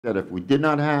that if we did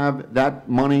not have that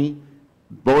money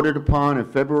voted upon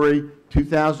in February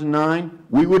 2009,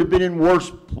 we would have been in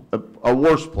a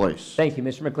worse place. Thank you.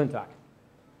 Mr. McClintock.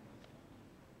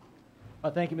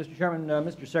 Thank you, Mr. Chairman.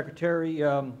 Mr. Secretary,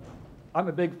 I'm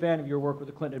a big fan of your work with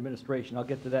the Clinton administration. I'll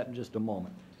get to that in just a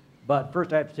moment. But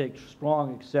first I have to take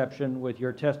strong exception with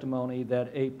your testimony that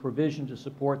a provision to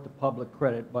support the public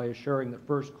credit by assuring that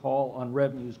first call on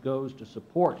revenues goes to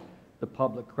support the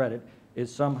public credit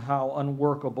is somehow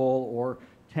unworkable or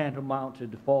tantamount to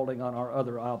defaulting on our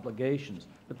other obligations.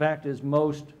 The fact is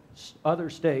most other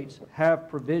states have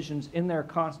provisions in their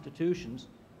constitutions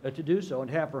to do so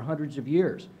and have for hundreds of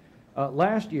years.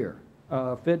 Last year,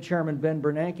 Fed Chairman Ben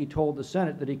Bernanke told the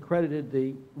Senate that he credited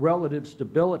the relative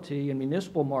stability in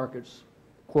municipal markets,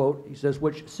 quote, he says,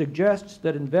 which suggests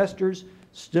that investors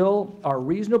still are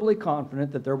reasonably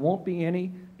confident that there won't be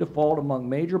any default among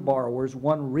major borrowers.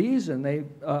 One reason they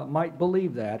might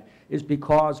believe that is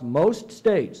because most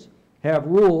states have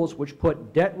rules which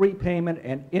put debt repayment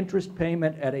and interest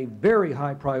payment at a very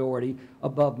high priority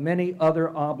above many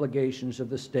other obligations of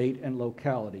the state and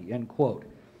locality, end quote.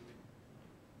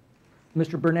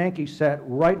 Mr. Bernanke sat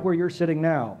right where you're sitting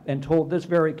now and told this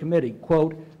very committee,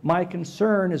 quote, my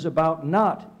concern is about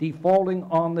not defaulting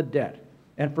on the debt.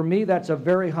 And for me, that's a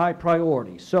very high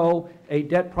priority. So a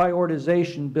debt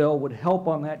prioritization bill would help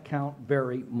on that count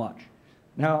very much.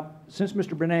 Now, since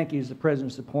Mr. Bernanke is the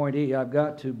President's appointee, I've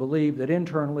got to believe that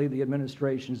internally the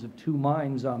administration is of two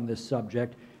minds on this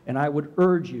subject, and I would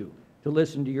urge you to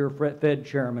listen to your Fed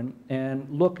chairman and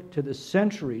look to the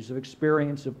centuries of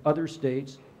experience of other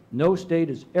states. No state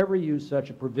has ever used such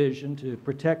a provision to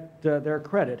protect their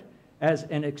credit as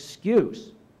an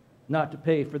excuse not to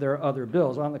pay for their other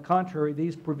bills. On the contrary,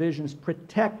 these provisions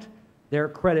protect their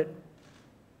credit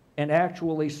and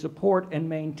actually support and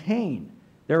maintain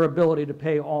their ability to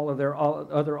pay all of their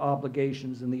other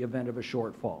obligations in the event of a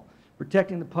shortfall.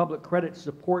 Protecting the public credit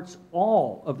supports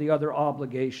all of the other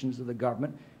obligations of the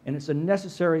government, and it's a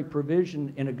necessary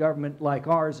provision in a government like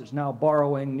ours that's now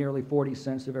borrowing nearly 40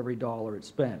 cents of every dollar it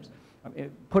spends. I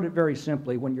mean, put it very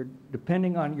simply, when you're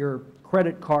depending on your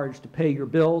credit cards to pay your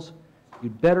bills,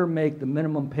 you'd better make the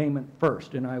minimum payment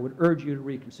first, and I would urge you to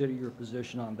reconsider your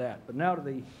position on that. But now to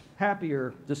the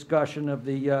happier discussion of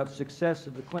the success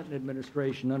of the Clinton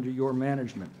administration under your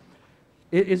management.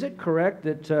 Is it correct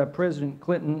that President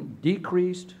Clinton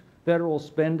decreased federal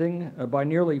spending by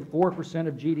nearly 4%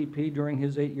 of GDP during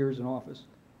his 8 years in office?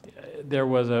 There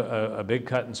was a big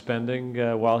cut in spending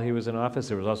while he was in office.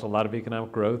 There was also a lot of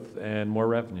economic growth and more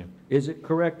revenue. Is it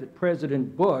correct that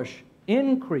President Bush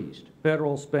increased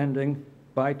federal spending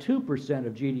by 2%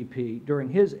 of GDP during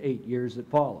his 8 years that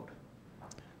followed?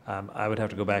 I would have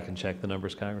to go back and check the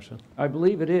numbers, Congressman. I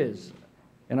believe it is.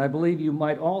 And I believe you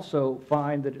might also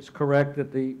find that it's correct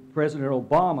that President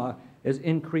Obama has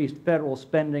increased federal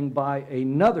spending by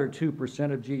another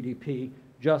 2% of GDP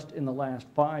just in the last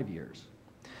 5 years.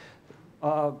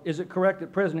 Is it correct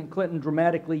that President Clinton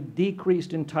dramatically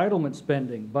decreased entitlement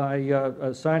spending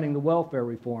by signing the Welfare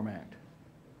Reform Act?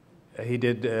 He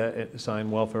did sign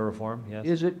welfare reform, yes.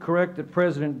 Is it correct that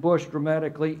President Bush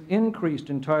dramatically increased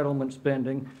entitlement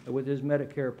spending with his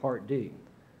Medicare Part D?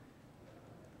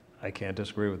 I can't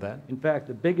disagree with that. In fact,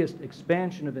 the biggest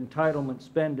expansion of entitlement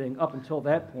spending up until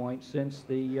that point since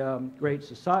the Great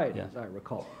Society, as I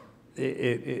recall.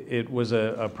 It was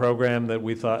a program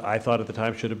that I thought at the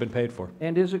time should have been paid for.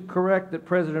 And is it correct that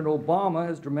President Obama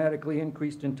has dramatically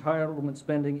increased entitlement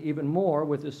spending even more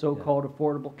with the so-called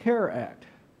Affordable Care Act?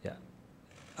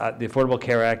 The Affordable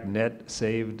Care Act net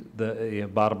saved the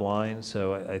bottom line,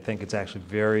 so I think it's actually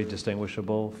very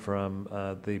distinguishable from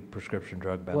the prescription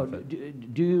drug benefit. Well,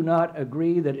 do you not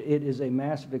agree that it is a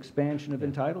massive expansion of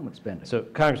entitlement spending? So,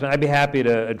 Congressman, I'd be happy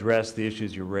to address the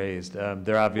issues you raised.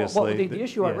 They're obviously... Well, the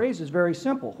issue I raised is very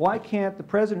simple. Why can't the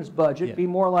President's budget be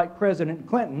more like President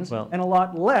Clinton's and a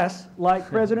lot less like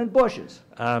President Bush's?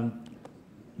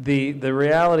 The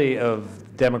reality of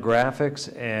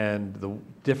demographics and the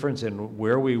difference in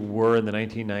where we were in the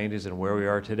 1990s and where we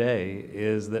are today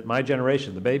is that my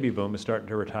generation, the baby boom, is starting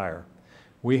to retire.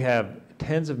 We have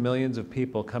tens of millions of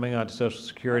people coming onto Social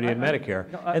Security and Medicare,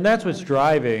 and that's what's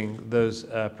driving those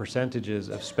percentages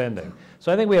of spending.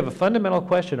 So I think we have a fundamental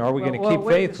question, are we going to keep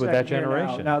faith with that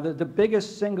generation? Now, the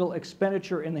biggest single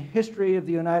expenditure in the history of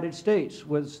the United States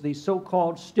was the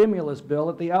so-called stimulus bill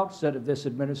at the outset of this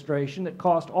administration that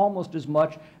cost almost as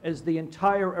much as the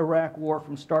entire Iraq war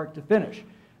from start to finish.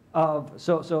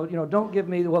 So you know, don't give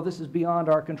me, well, this is beyond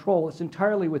our control. It's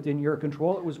entirely within your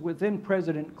control. It was within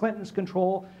President Clinton's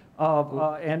control.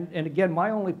 And again,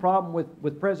 my only problem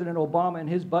with President Obama and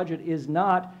his budget is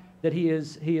not that he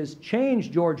has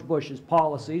changed George Bush's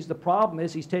policies. The problem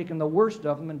is he's taken the worst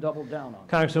of them and doubled down on them.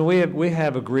 Congressman, we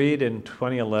have agreed in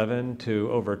 2011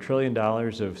 to over $1 trillion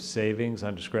of savings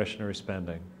on discretionary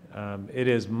spending. It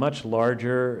is much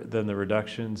larger than the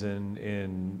reductions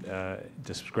in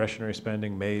discretionary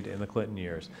spending made in the Clinton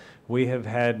years. We have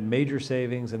had major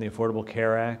savings in the Affordable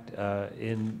Care Act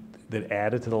that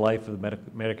added to the life of the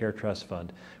Medicare Trust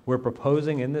Fund. We're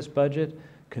proposing in this budget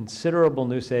considerable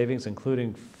new savings,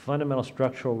 including fundamental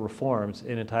structural reforms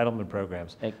in entitlement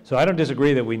programs. So I don't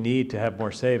disagree that we need to have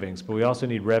more savings, but we also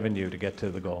need revenue to get to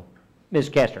the goal. Ms.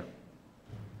 Kester.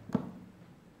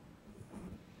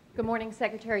 Good morning,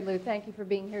 Secretary Lew. Thank you for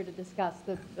being here to discuss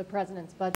the President's budget.